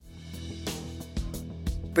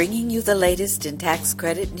Bringing you the latest in tax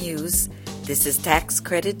credit news, this is Tax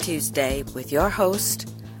Credit Tuesday with your host,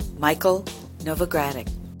 Michael Novogradac.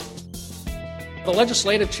 The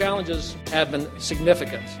legislative challenges have been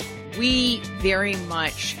significant. We very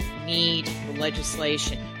much need the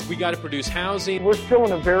legislation. We got to produce housing. We're still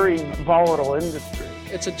in a very volatile industry.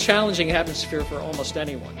 It's a challenging atmosphere for almost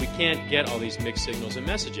anyone. We can't get all these mixed signals and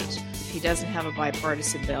messages. If he doesn't have a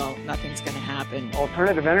bipartisan bill, nothing's going to happen.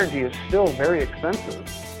 Alternative energy is still very expensive.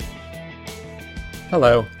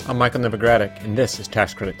 Hello, I'm Michael Novogradac, and this is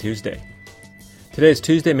Tax Credit Tuesday. Today is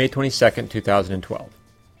Tuesday, May 22nd, 2012.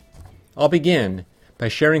 I'll begin by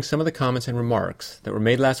sharing some of the comments and remarks that were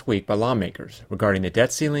made last week by lawmakers regarding the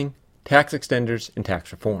debt ceiling, tax extenders, and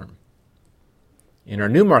tax reform. In our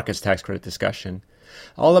new markets tax credit discussion,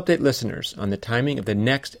 I'll update listeners on the timing of the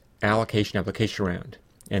next allocation application round,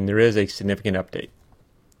 and there is a significant update.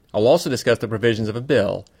 I'll also discuss the provisions of a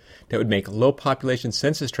bill that would make low population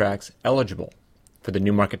census tracts eligible for the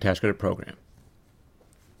new market tax credit program.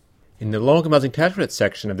 In the low-income housing tax credit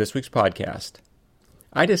section of this week's podcast,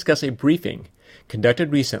 I discuss a briefing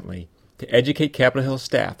conducted recently to educate Capitol Hill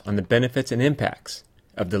staff on the benefits and impacts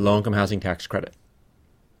of the low-income housing tax credit.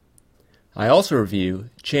 I also review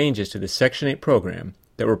changes to the Section 8 program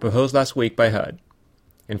that were proposed last week by HUD.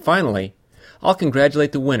 And finally, I'll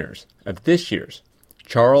congratulate the winners of this year's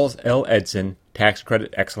Charles L. Edson Tax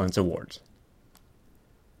Credit Excellence Awards.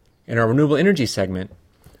 In our renewable energy segment,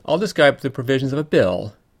 I'll describe the provisions of a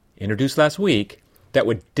bill introduced last week that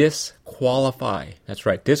would disqualify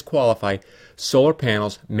solar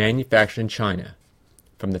panels manufactured in China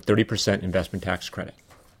from the 30% investment tax credit.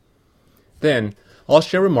 Then, I'll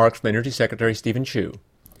share remarks from Energy Secretary Steven Chu,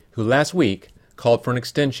 who last week called for an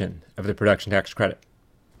extension of the production tax credit.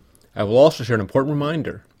 I will also share an important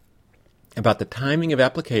reminder about the timing of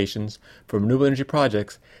applications for renewable energy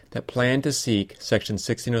projects that plan to seek Section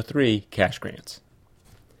 1603 cash grants.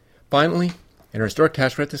 Finally, in our historic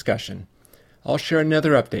tax credit discussion, I'll share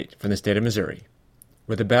another update from the state of Missouri,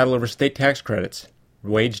 where the battle over state tax credits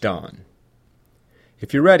waged on.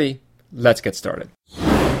 If you're ready, let's get started.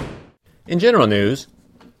 In general news,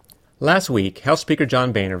 last week, House Speaker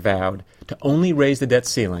John Boehner vowed to only raise the debt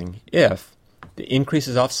ceiling if the increase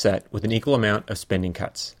is offset with an equal amount of spending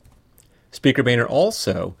cuts. Speaker Boehner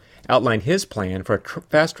also outlined his plan for a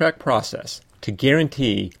fast-track process to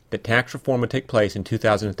guarantee that tax reform would take place in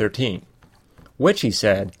 2013, which he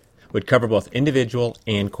said would cover both individual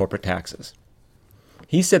and corporate taxes.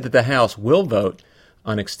 He said that the House will vote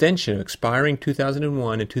on extension of expiring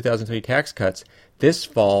 2001 and 2003 tax cuts this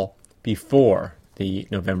fall before the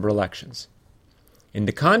November elections. In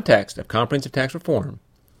the context of comprehensive tax reform,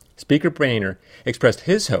 Speaker Boehner expressed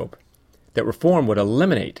his hope that reform would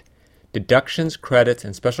eliminate deductions, credits,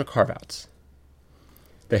 and special carve-outs.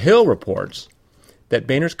 The Hill reports that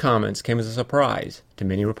Boehner's comments came as a surprise to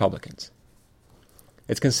many Republicans.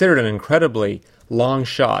 It's considered an incredibly long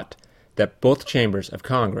shot that both chambers of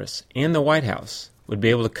Congress and the White House would be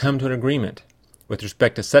able to come to an agreement with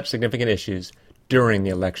respect to such significant issues during the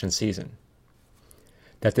election season.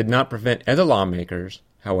 That did not prevent other lawmakers,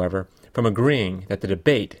 however, from agreeing that the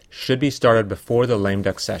debate should be started before the lame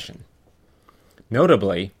duck session.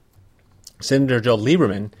 Notably, Senator Joe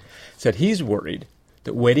Lieberman said he's worried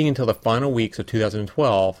that waiting until the final weeks of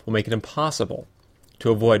 2012 will make it impossible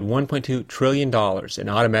to avoid $1.2 trillion in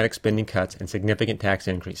automatic spending cuts and significant tax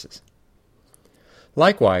increases.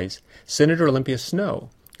 Likewise, Senator Olympia Snowe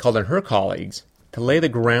called on her colleagues to lay the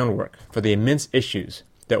groundwork for the immense issues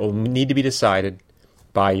that will need to be decided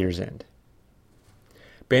by year's end.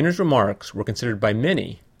 Boehner's remarks were considered by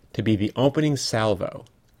many to be the opening salvo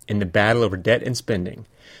in the battle over debt and spending,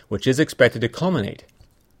 which is expected to culminate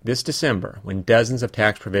this December when dozens of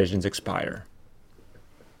tax provisions expire.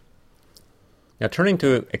 Now turning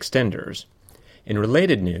to extenders, in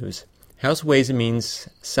related news, House Ways and Means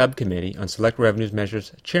Subcommittee on Select Revenues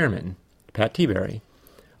Measures Chairman Pat Tiberi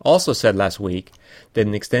also said last week that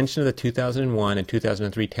an extension of the 2001 and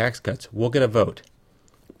 2003 tax cuts will get a vote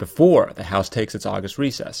before the House takes its August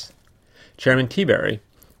recess. Chairman Tiberi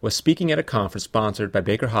was speaking at a conference sponsored by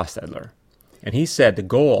Baker Hostetler, and he said the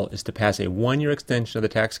goal is to pass a one-year extension of the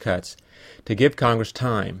tax cuts to give Congress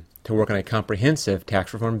time to work on a comprehensive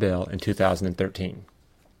tax reform bill in 2013.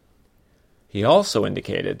 He also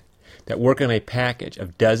indicated that work on a package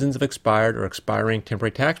of dozens of expired or expiring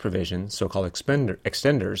temporary tax provisions, so-called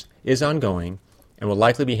extenders, is ongoing and will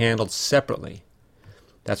likely be handled separately.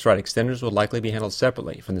 That's right, extenders will likely be handled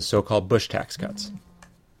separately from the so-called Bush tax cuts.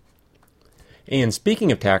 And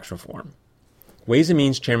speaking of tax reform, Ways and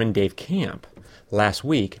Means Chairman Dave Camp last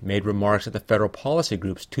week made remarks at the Federal Policy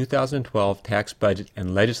Group's 2012 Tax Budget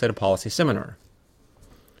and Legislative Policy Seminar.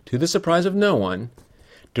 To the surprise of no one,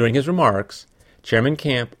 during his remarks, Chairman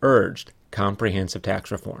Camp urged comprehensive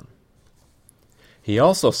tax reform. He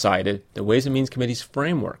also cited the Ways and Means Committee's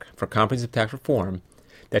framework for comprehensive tax reform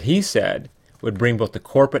that he said would bring both the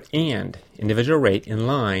corporate and individual rate in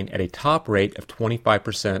line at a top rate of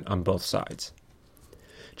 25% on both sides.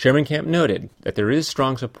 Chairman Camp noted that there is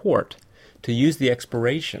strong support to use the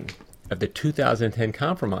expiration of the 2010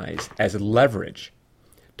 compromise as leverage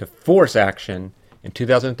to force action in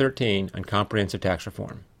 2013 on comprehensive tax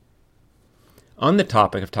reform. On the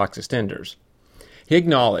topic of tax extenders, he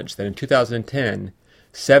acknowledged that in 2010,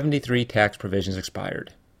 73 tax provisions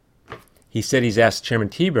expired. He said he's asked Chairman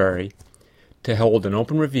Tiberi to hold an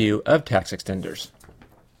open review of tax extenders.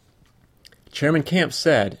 Chairman Camp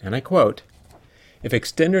said, and I quote, "If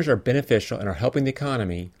extenders are beneficial and are helping the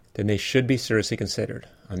economy, then they should be seriously considered.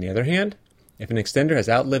 On the other hand, if an extender has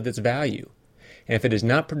outlived its value, and if it is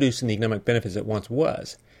not producing the economic benefits it once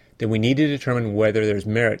was, then we need to determine whether there is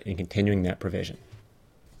merit in continuing that provision."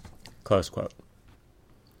 Close quote.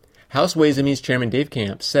 House Ways and Means Chairman Dave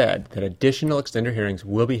Camp said that additional extender hearings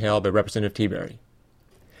will be held by Representative Tiberi.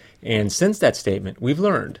 And since that statement, we've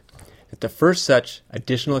learned that the first such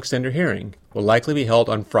additional extender hearing will likely be held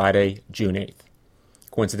on Friday, June 8th.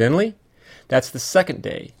 Coincidentally, that's the second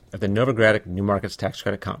day of the Novogradac New Markets Tax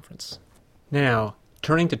Credit Conference. Now,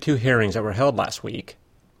 turning to two hearings that were held last week,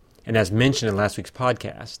 and as mentioned in last week's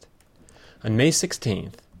podcast, on May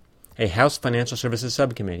 16th, a House Financial Services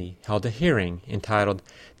Subcommittee held a hearing entitled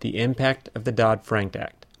The Impact of the Dodd-Frank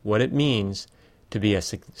Act, What It Means to be a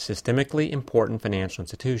Systemically Important Financial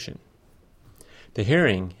Institution. The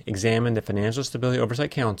hearing examined the Financial Stability Oversight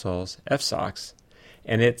Council's, FSOC's,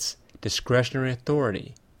 and its discretionary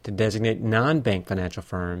authority to designate non-bank financial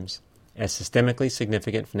firms as systemically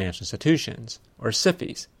significant financial institutions, or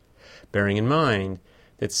SIFIs, bearing in mind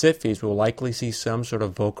that SIFIs will likely see some sort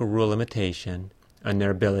of Volcker Rule limitation on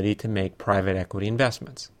their ability to make private equity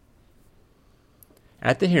investments.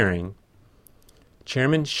 At the hearing,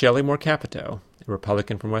 Chairman Shelley Moore Capito, a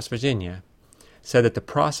Republican from West Virginia, said that the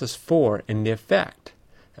process for and the effect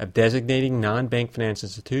of designating non-bank financial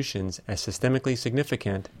institutions as systemically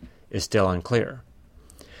significant is still unclear.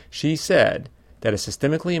 She said that a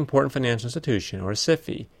systemically important financial institution, or a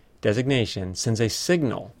SIFI, designation sends a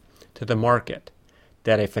signal to the market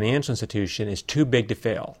that a financial institution is too big to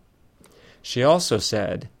fail. She also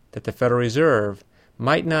said that the Federal Reserve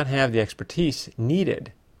might not have the expertise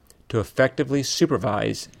needed to effectively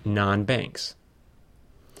supervise non-banks.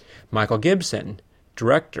 Michael Gibson,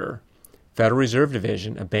 Director, Federal Reserve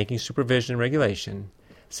Division of Banking Supervision and Regulation,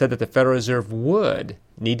 said that the Federal Reserve would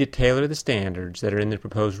need to tailor the standards that are in the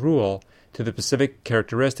proposed rule to the specific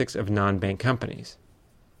characteristics of non-bank companies.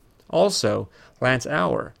 Also, Lance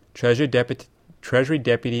Auer, Treasury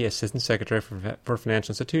Deputy Assistant Secretary for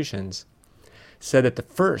Financial Institutions, said that the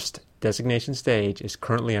first designation stage is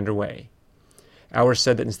currently underway. Auer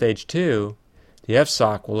said that in Stage 2, the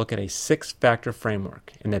FSOC will look at a 6-factor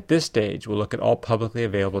framework, and at this stage will look at all publicly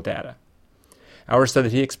available data. Auer said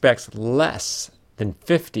that he expects less than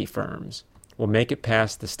 50 firms will make it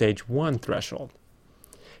past the Stage 1 threshold.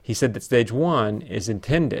 He said that Stage 1 is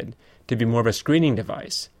intended to be more of a screening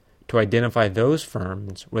device to identify those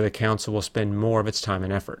firms where the Council will spend more of its time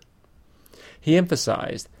and effort. He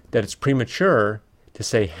emphasized that it's premature to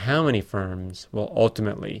say how many firms will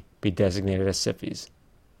ultimately be designated as SIFIs.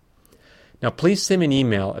 Now, please send me an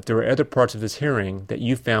email if there were other parts of this hearing that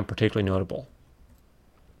you found particularly notable.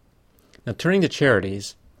 Now, turning to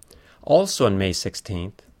charities, also on May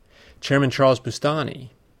 16th, Chairman Charles Boustany,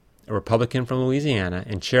 a Republican from Louisiana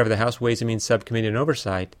and chair of the House Ways and Means Subcommittee on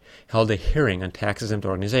Oversight, held a hearing on tax-exempt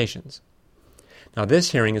organizations. Now,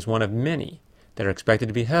 this hearing is one of many that are expected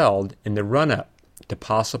to be held in the run-up to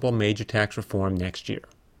possible major tax reform next year.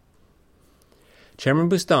 Chairman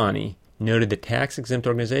Boustany noted that tax-exempt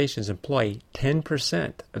organizations employ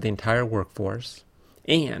 10% of the entire workforce,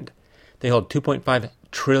 and they hold $2.5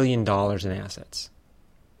 trillion in assets.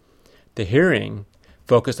 The hearing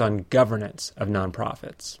focused on governance of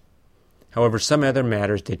nonprofits. However, some other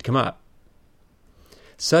matters did come up,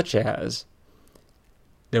 such as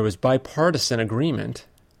there was bipartisan agreement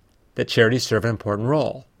that charities serve an important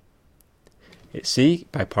role. See,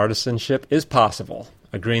 bipartisanship is possible,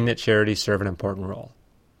 agreeing that charities serve an important role.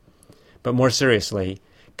 But more seriously,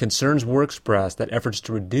 concerns were expressed that efforts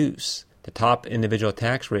to reduce the top individual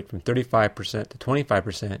tax rate from 35% to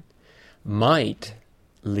 25% might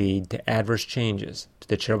lead to adverse changes to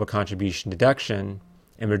the charitable contribution deduction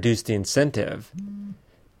and reduce the incentive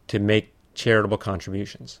to make charitable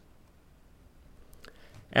contributions.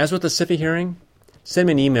 As with the SIFI hearing, send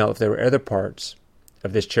me an email if there were other parts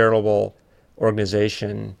of this charitable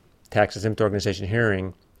organization tax-exempt organization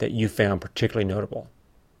hearing that you found particularly notable.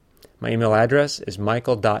 My email address is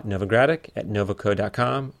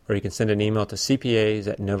michael.novogradac@novoco.com, or you can send an email to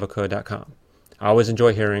cpas@novoco.com. I always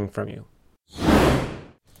enjoy hearing from you.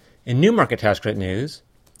 In new market tax credit news,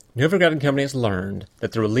 Novogradac & Company has learned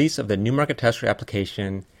that the release of the new market tax credit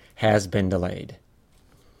application has been delayed.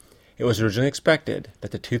 It was originally expected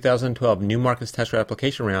that the 2012 new markets tax credit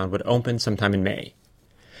application round would open sometime in May.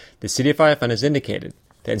 The CDFI Fund has indicated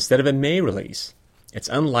that instead of a May release, it's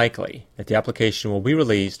unlikely that the application will be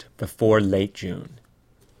released before late June.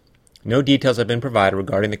 No details have been provided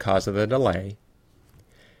regarding the cause of the delay.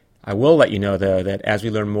 I will let you know, though, that as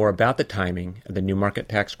we learn more about the timing of the new market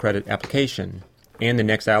tax credit application and the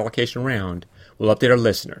next allocation round, we'll update our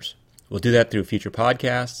listeners. We'll do that through future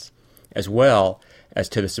podcasts, as well as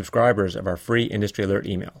to the subscribers of our free Industry Alert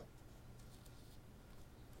email.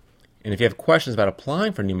 And if you have questions about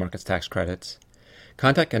applying for new markets tax credits,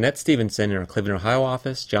 contact Annette Stevenson in our Cleveland, Ohio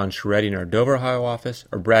office, John Scheretti in our Dover, Ohio office,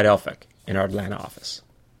 or Brad Elphick in our Atlanta office.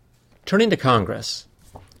 Turning to Congress,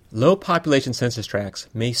 low population census tracts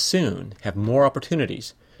may soon have more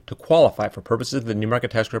opportunities to qualify for purposes of the new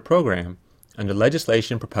market tax credit program under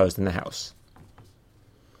legislation proposed in the House.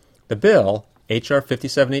 The bill, H.R.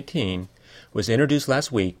 5718, was introduced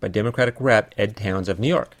last week by Democratic Rep. Ed Towns of New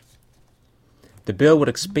York. The bill would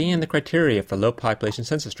expand the criteria for low population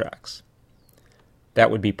census tracts.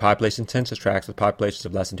 That would be population census tracts with populations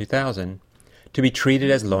of less than 2,000 to be treated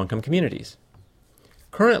as low-income communities.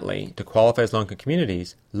 Currently, to qualify as low-income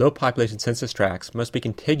communities, low population census tracts must be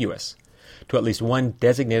contiguous to at least one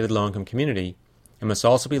designated low-income community and must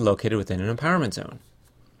also be located within an empowerment zone.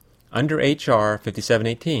 Under H.R.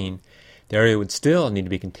 5718, the area would still need to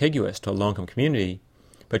be contiguous to a low-income community,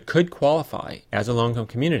 but could qualify as a low-income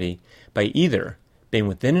community by either being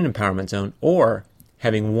within an empowerment zone or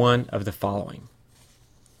having one of the following: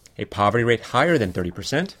 a poverty rate higher than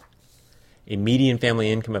 30%, a median family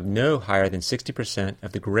income of no higher than 60%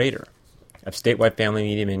 of the greater of statewide family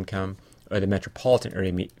median income or the metropolitan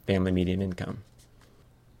area family median income.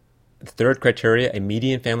 The third criteria, a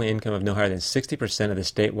median family income of no higher than 60% of the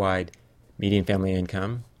statewide median family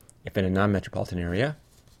income if in a non-metropolitan area.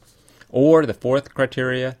 Or the fourth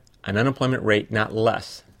criteria, an unemployment rate not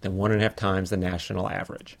less than 1.5 times the national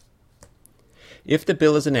average. If the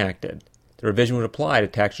bill is enacted, the revision would apply to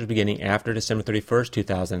tax years beginning after December 31,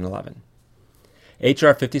 2011.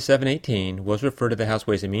 H.R. 5718 was referred to the House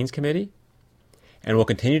Ways and Means Committee and will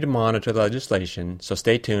continue to monitor the legislation, so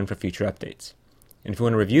stay tuned for future updates. And if you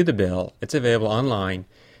want to review the bill, it's available online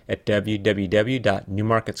at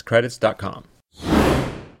www.newmarketscredits.com.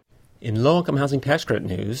 In low-income housing tax credit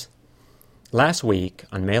news, last week,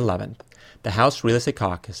 on May 11th, the House Real Estate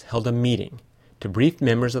Caucus held a meeting to brief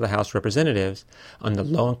members of the House Representatives on the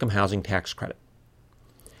low-income housing tax credit.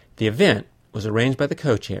 The event was arranged by the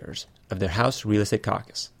co-chairs of the House Real Estate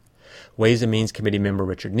Caucus, Ways and Means Committee member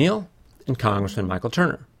Richard Neal and Congressman Michael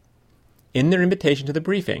Turner. In their invitation to the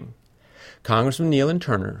briefing, Congressman Neal and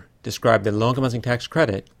Turner described the low-income housing tax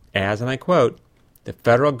credit as, and I quote, the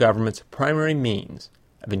federal government's primary means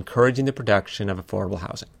of encouraging the production of affordable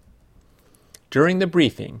housing. During the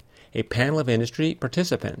briefing, a panel of industry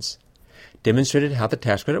participants demonstrated how the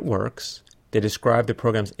tax credit works, they described the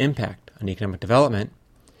program's impact on economic development,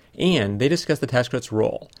 and they discussed the tax credit's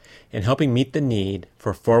role in helping meet the need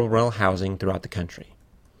for affordable rental housing throughout the country.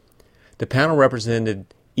 The panel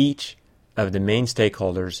represented each of the main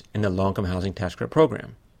stakeholders in the low-income housing tax credit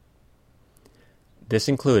program. This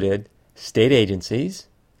included state agencies,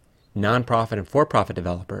 nonprofit and for-profit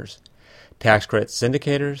developers, tax credit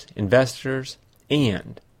syndicators, investors,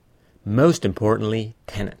 and, most importantly,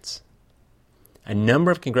 tenants. A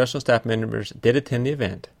number of congressional staff members did attend the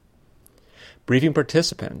event. Briefing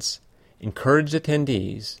participants encouraged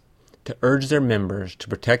attendees to urge their members to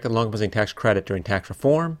protect the low-income housing tax credit during tax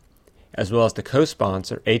reform, as well as to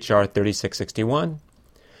co-sponsor H.R. 3661,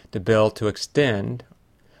 the bill to extend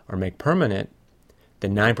or make permanent the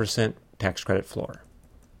 9% tax credit floor.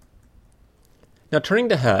 Now, turning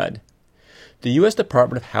to HUD, the U.S.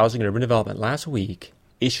 Department of Housing and Urban Development last week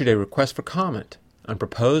issued a request for comment on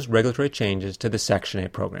proposed regulatory changes to the Section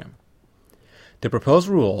 8 program. The proposed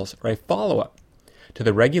rules are a follow-up to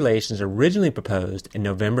the regulations originally proposed in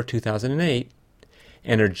November 2008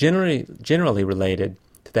 and are generally related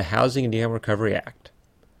to the Housing and Economic Recovery Act,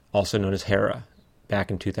 also known as HERA,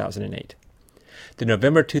 back in 2008. The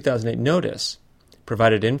November 2008 notice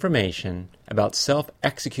provided information about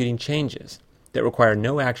self-executing changes that require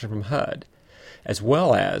no action from HUD, as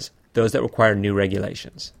well as those that require new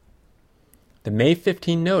regulations. The May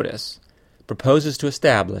 15 notice proposes to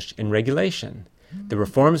establish in regulation the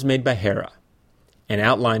reforms made by HERA and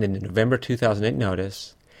outlined in the November 2008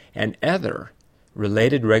 notice, and other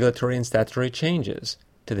related regulatory and statutory changes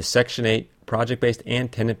to the Section 8 project-based and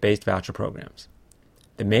tenant-based voucher programs.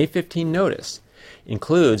 The May 15 notice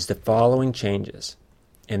includes the following changes,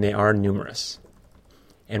 and they are numerous.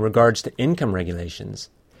 In regards to income regulations,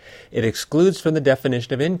 it excludes from the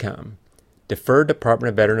definition of income deferred Department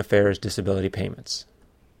of Veteran Affairs disability payments.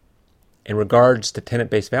 In regards to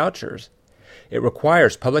tenant-based vouchers, it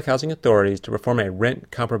requires public housing authorities to perform a rent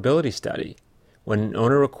comparability study when an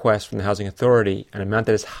owner requests from the housing authority an amount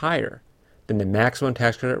that is higher than the maximum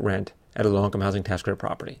tax credit rent at a low-income housing tax credit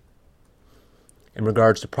property. In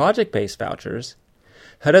regards to project-based vouchers,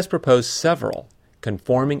 HUD has proposed several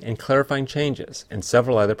conforming and clarifying changes and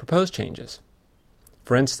several other proposed changes.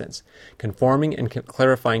 For instance, conforming and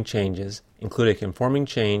clarifying changes include a conforming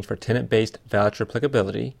change for tenant-based voucher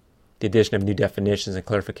applicability, the addition of new definitions and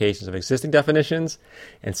clarifications of existing definitions,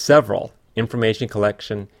 and several information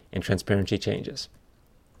collection and transparency changes.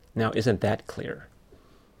 Now, isn't that clear?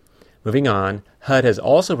 Moving on, HUD has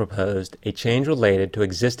also proposed a change related to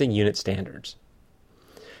existing unit standards.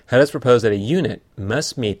 HUD has proposed that a unit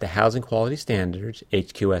must meet the Housing Quality Standards,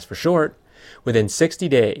 HQS for short, within 60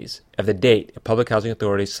 days of the date a public housing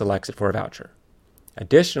authority selects it for a voucher.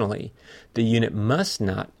 Additionally, the unit must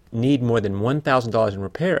not need more than $1,000 in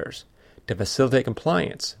repairs to facilitate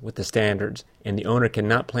compliance with the standards, and the owner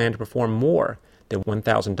cannot plan to perform more than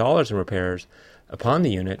 $1,000 in repairs upon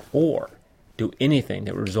the unit or do anything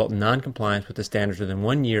that would result in noncompliance with the standards within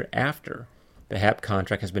 1 year after the HAP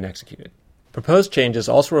contract has been executed. Proposed changes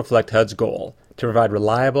also reflect HUD's goal to provide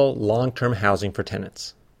reliable, long-term housing for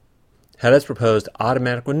tenants. HUD has proposed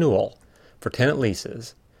automatic renewal for tenant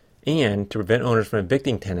leases and to prevent owners from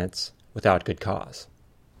evicting tenants without good cause.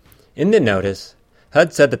 In the notice,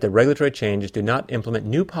 HUD said that the regulatory changes do not implement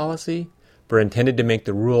new policy, but are intended to make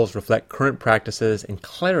the rules reflect current practices and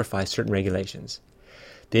clarify certain regulations.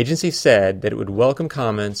 The agency said that it would welcome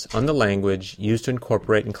comments on the language used to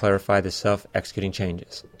incorporate and clarify the self-executing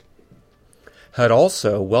changes. HUD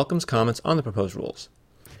also welcomes comments on the proposed rules.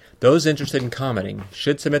 Those interested in commenting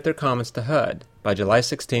should submit their comments to HUD by July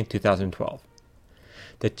 16, 2012.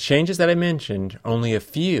 The changes that I mentioned are only a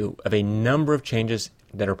few of a number of changes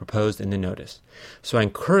that are proposed in the notice, so I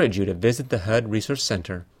encourage you to visit the HUD Resource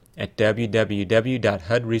Center at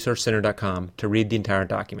www.hudresourcecenter.com to read the entire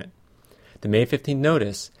document. The May 15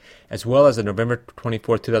 notice, as well as the November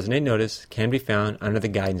 24, 2008 notice, can be found under the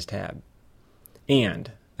Guidance tab.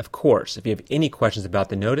 And, of course, if you have any questions about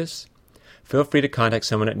the notice, feel free to contact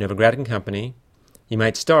someone at Novogradac & Company. You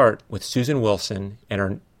might start with Susan Wilson at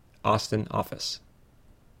our Austin office.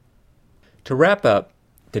 To wrap up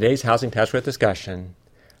today's housing tax credit discussion,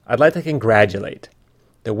 I'd like to congratulate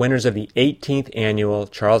the winners of the 18th Annual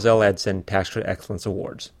Charles L. Edson Tax Credit Excellence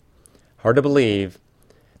Awards. Hard to believe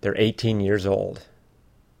they're 18 years old.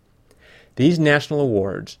 These national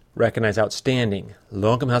awards recognize outstanding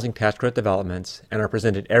low-income housing tax credit developments and are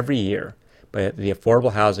presented every year by the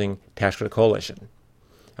Affordable Housing Tax Credit Coalition,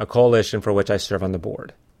 a coalition for which I serve on the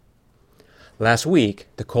board. Last week,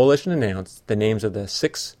 the coalition announced the names of the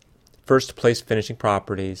 6 first-place finishing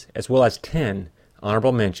properties as well as 10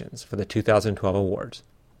 honorable mentions for the 2012 awards.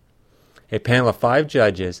 A panel of 5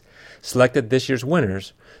 judges selected this year's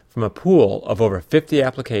winners from a pool of over 50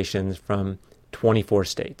 applications from 24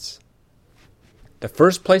 states. The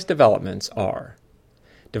first-place developments are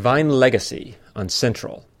Divine Legacy on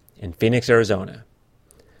Central in Phoenix, Arizona.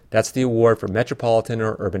 That's the award for metropolitan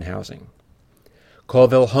or urban housing.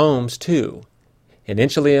 Colville Homes 2 in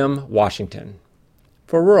Inchelium, Washington,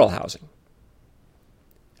 for rural housing.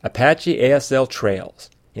 Apache ASL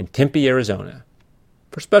Trails in Tempe, Arizona,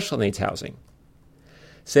 for special needs housing.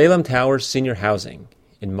 Salem Towers Senior Housing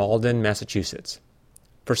in Malden, Massachusetts,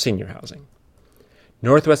 for senior housing.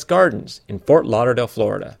 Northwest Gardens in Fort Lauderdale,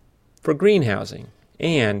 Florida, for green housing.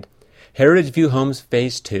 And Heritage View Homes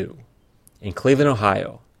Phase 2 in Cleveland,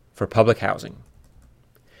 Ohio, for public housing.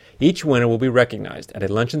 Each winner will be recognized at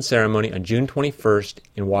a luncheon ceremony on June 21st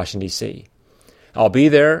in Washington, D.C. I'll be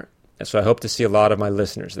there, so I hope to see a lot of my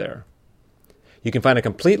listeners there. You can find a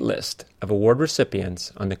complete list of award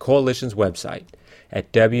recipients on the Coalition's website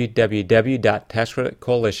at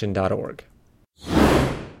www.taxcreditcoalition.org.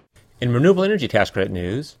 In renewable energy tax credit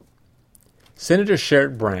news, Senator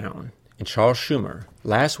Sherrod Brown and Charles Schumer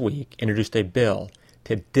last week introduced a bill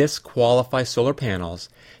to disqualify solar panels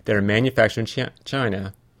that are manufactured in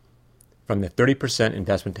China from the 30%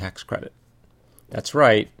 investment tax credit. That's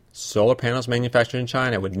right, solar panels manufactured in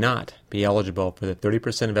China would not be eligible for the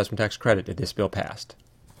 30% investment tax credit if this bill passed.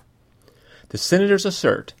 The senators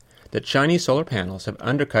assert that Chinese solar panels have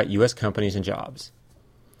undercut U.S. companies and jobs.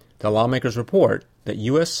 The lawmakers report that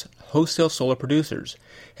U.S. wholesale solar producers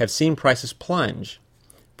have seen prices plunge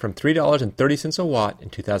from $3.30 a watt in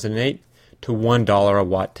 2008 to $1 a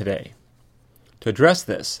watt today. To address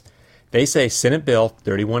this, they say Senate Bill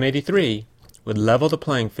 3183 would level the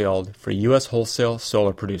playing field for U.S. wholesale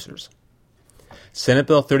solar producers. Senate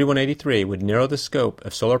Bill 3183 would narrow the scope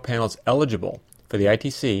of solar panels eligible for the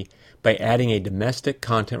ITC by adding a domestic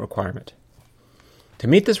content requirement. To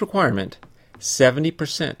meet this requirement,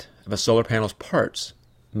 70% of a solar panel's parts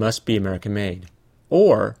must be American-made,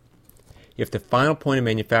 or, if the final point of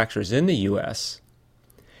manufacture is in the U.S.,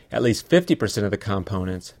 at least 50% of the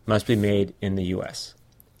components must be made in the U.S.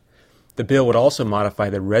 The bill would also modify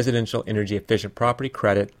the residential energy efficient property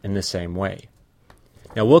credit in the same way.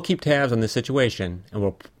 Now, we'll keep tabs on this situation,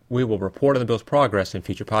 and we will report on the bill's progress in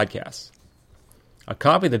future podcasts. A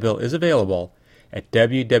copy of the bill is available at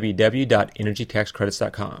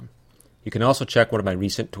www.energytaxcredits.com. You can also check one of my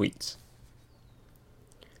recent tweets.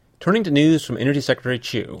 Turning to news from Energy Secretary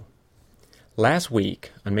Chu. Last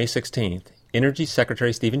week, on May 16th, Energy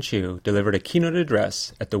Secretary Stephen Chu delivered a keynote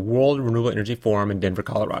address at the World Renewable Energy Forum in Denver,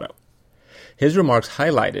 Colorado. His remarks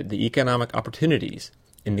highlighted the economic opportunities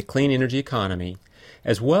in the clean energy economy,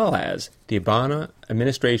 as well as the Obama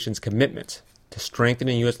administration's commitment to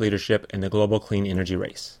strengthening U.S. leadership in the global clean energy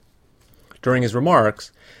race. During his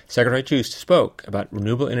remarks, Secretary Chu spoke about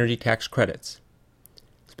renewable energy tax credits.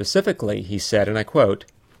 Specifically, he said, and I quote,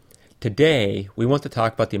 "Today, we want to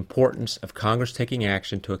talk about the importance of Congress taking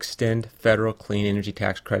action to extend federal clean energy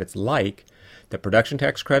tax credits like the Production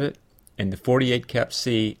Tax Credit and the 48 Cap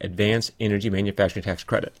C Advanced Energy Manufacturing Tax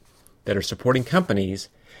Credit that are supporting companies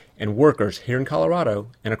and workers here in Colorado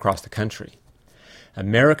and across the country.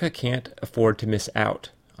 America can't afford to miss out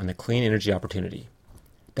on the clean energy opportunity.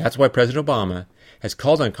 That's why President Obama has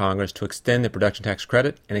called on Congress to extend the Production Tax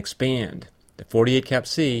Credit and expand the 48 Cap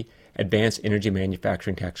C Advanced Energy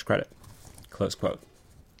Manufacturing Tax Credit." Close quote.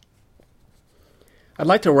 I'd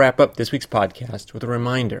like to wrap up this week's podcast with a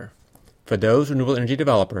reminder for those renewable energy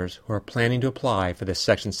developers who are planning to apply for this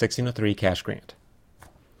Section 1603 cash grant.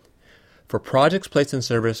 For projects placed in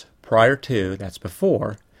service prior to, that's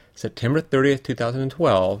before, September 30th,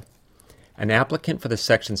 2012, an applicant for the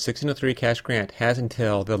Section 1603 cash grant has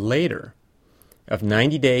until the later of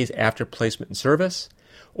 90 days after placement in service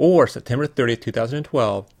or September 30th,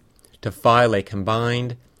 2012 to file a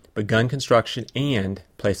combined begun construction and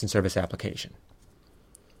placed in service application.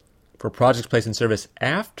 For projects placed in service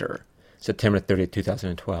after September 30th,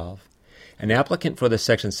 2012, an applicant for the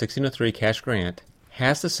Section 1603 cash grant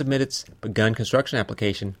has to submit its begun construction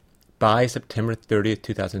application by September 30th,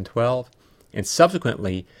 2012, and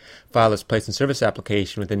subsequently file its placed in service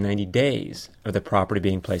application within 90 days of the property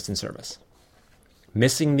being placed in service.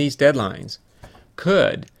 Missing these deadlines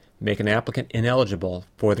could make an applicant ineligible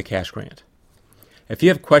for the cash grant. If you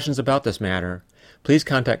have questions about this matter, please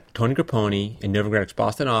contact Tony Grapponi in Novogradic's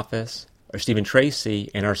Boston office or Stephen Tracy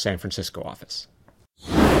in our San Francisco office.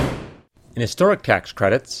 In historic tax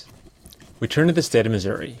credits, we turn to the state of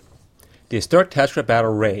Missouri. The historic tax credit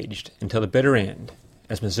battle raged until the bitter end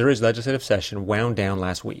as Missouri's legislative session wound down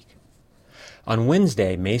last week. On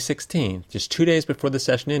Wednesday, May 16th, just 2 days before the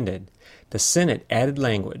session ended, the Senate added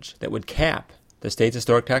language that would cap the state's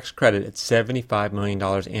historic tax credit at $75 million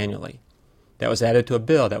annually. That was added to a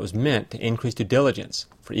bill that was meant to increase due diligence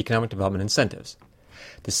for economic development incentives.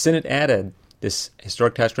 The Senate added this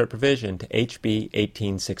historic tax credit provision to HB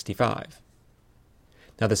 1865.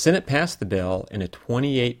 Now, the Senate passed the bill in a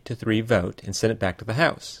 28-3 vote and sent it back to the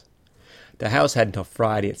House. The House had until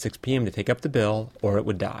Friday at 6 p.m. to take up the bill, or it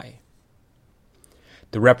would die.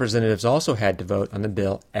 The representatives also had to vote on the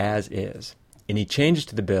bill as is. Any changes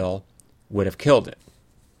to the bill would have killed it.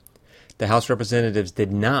 The House representatives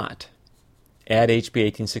did not add HB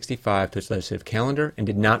 1865 to its legislative calendar and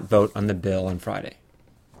did not vote on the bill on Friday.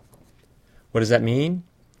 What does that mean?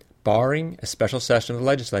 Barring a special session of the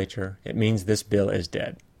legislature, it means this bill is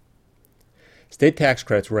dead. State tax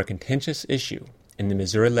credits were a contentious issue in the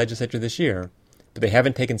Missouri legislature this year, but they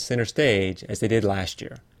haven't taken center stage as they did last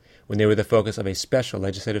year, when they were the focus of a special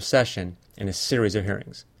legislative session and a series of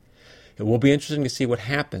hearings. It will be interesting to see what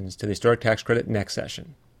happens to the historic tax credit next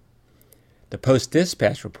session. The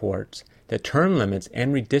Post-Dispatch reports that term limits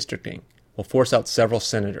and redistricting will force out several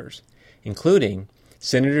senators, including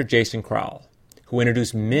Senator Jason Crowell, who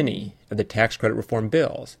introduced many of the tax credit reform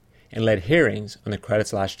bills and led hearings on the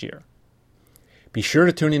credits last year. Be sure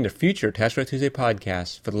to tune into future Tax Credit Tuesday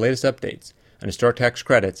podcasts for the latest updates on historic tax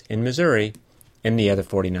credits in Missouri and the other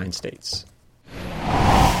 49 states.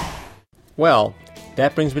 Well,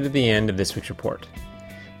 that brings me to the end of this week's report.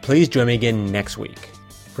 Please join me again next week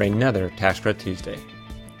for another Tax Credit Tuesday.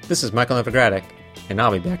 This is Michael Novogradic, and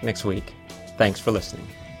I'll be back next week. Thanks for listening.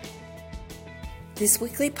 This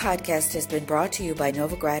weekly podcast has been brought to you by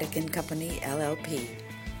Novogradac & Company, LLP.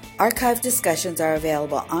 Archived discussions are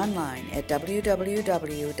available online at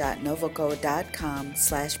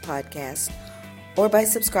www.novoco.com/podcast or by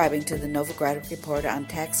subscribing to the Novogradac Report on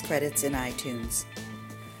tax credits in iTunes.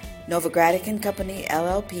 Novogradac & Company,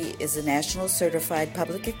 LLP is a national certified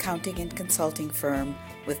public accounting and consulting firm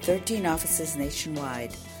with 13 offices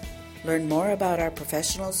nationwide. Learn more about our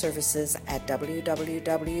professional services at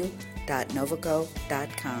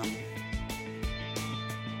www.novoco.com.